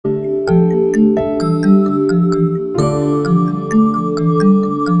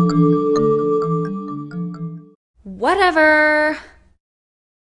Whatever.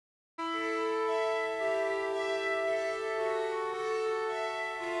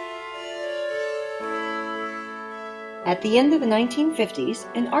 At the end of the 1950s,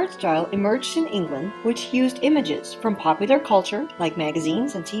 an art style emerged in England which used images from popular culture like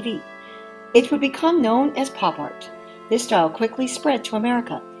magazines and TV. It would become known as pop art. This style quickly spread to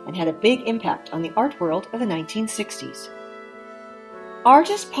America and had a big impact on the art world of the 1960s.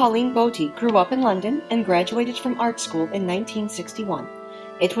 Artist Pauline Botti grew up in London and graduated from art school in 1961.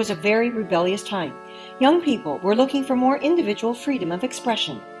 It was a very rebellious time. Young people were looking for more individual freedom of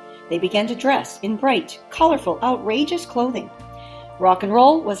expression. They began to dress in bright, colorful, outrageous clothing. Rock and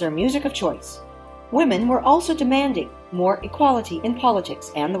roll was their music of choice. Women were also demanding more equality in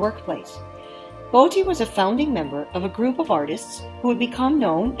politics and the workplace. Botti was a founding member of a group of artists who would become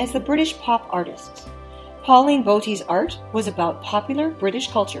known as the British pop artists. Pauline Botti's art was about popular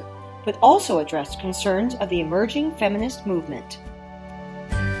British culture, but also addressed concerns of the emerging feminist movement.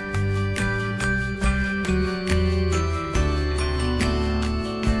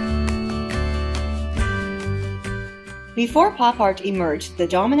 Before pop art emerged, the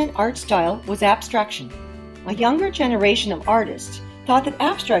dominant art style was abstraction. A younger generation of artists thought that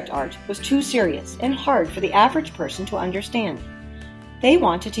abstract art was too serious and hard for the average person to understand. They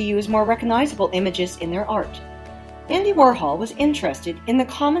wanted to use more recognizable images in their art. Andy Warhol was interested in the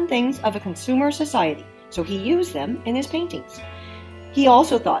common things of a consumer society, so he used them in his paintings. He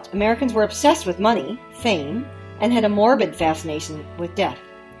also thought Americans were obsessed with money, fame, and had a morbid fascination with death.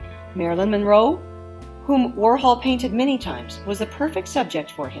 Marilyn Monroe, whom Warhol painted many times, was the perfect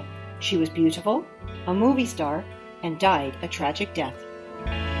subject for him. She was beautiful, a movie star, and died a tragic death.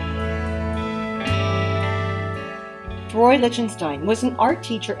 Roy Lichtenstein was an art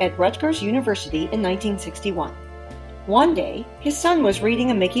teacher at Rutgers University in 1961. One day, his son was reading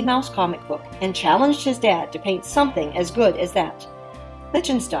a Mickey Mouse comic book and challenged his dad to paint something as good as that.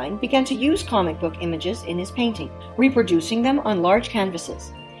 Lichtenstein began to use comic book images in his painting, reproducing them on large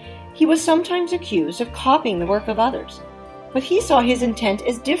canvases. He was sometimes accused of copying the work of others, but he saw his intent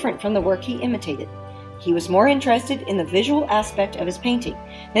as different from the work he imitated. He was more interested in the visual aspect of his painting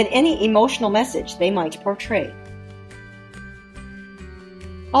than any emotional message they might portray.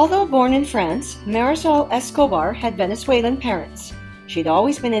 Although born in France, Marisol Escobar had Venezuelan parents. She'd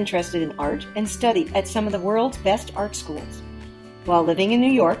always been interested in art and studied at some of the world's best art schools. While living in New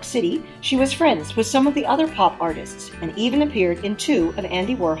York City, she was friends with some of the other pop artists and even appeared in 2 of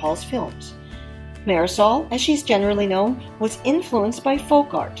Andy Warhol's films. Marisol, as she's generally known, was influenced by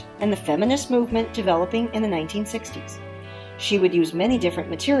folk art and the feminist movement developing in the 1960s. She would use many different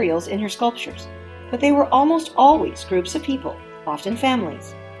materials in her sculptures, but they were almost always groups of people, often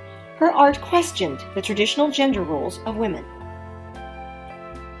families. Her art questioned the traditional gender roles of women.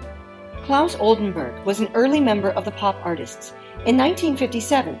 Klaus Oldenburg was an early member of the pop artists. In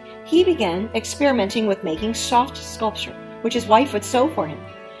 1957, he began experimenting with making soft sculpture, which his wife would sew for him.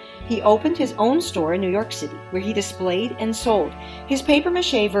 He opened his own store in New York City, where he displayed and sold his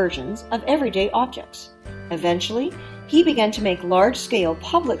papier-mâché versions of everyday objects. Eventually, he began to make large-scale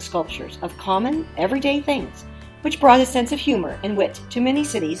public sculptures of common, everyday things, which brought a sense of humor and wit to many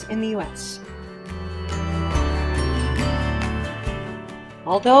cities in the U.S.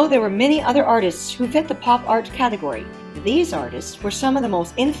 Although there were many other artists who fit the pop art category, these artists were some of the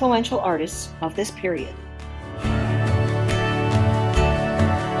most influential artists of this period.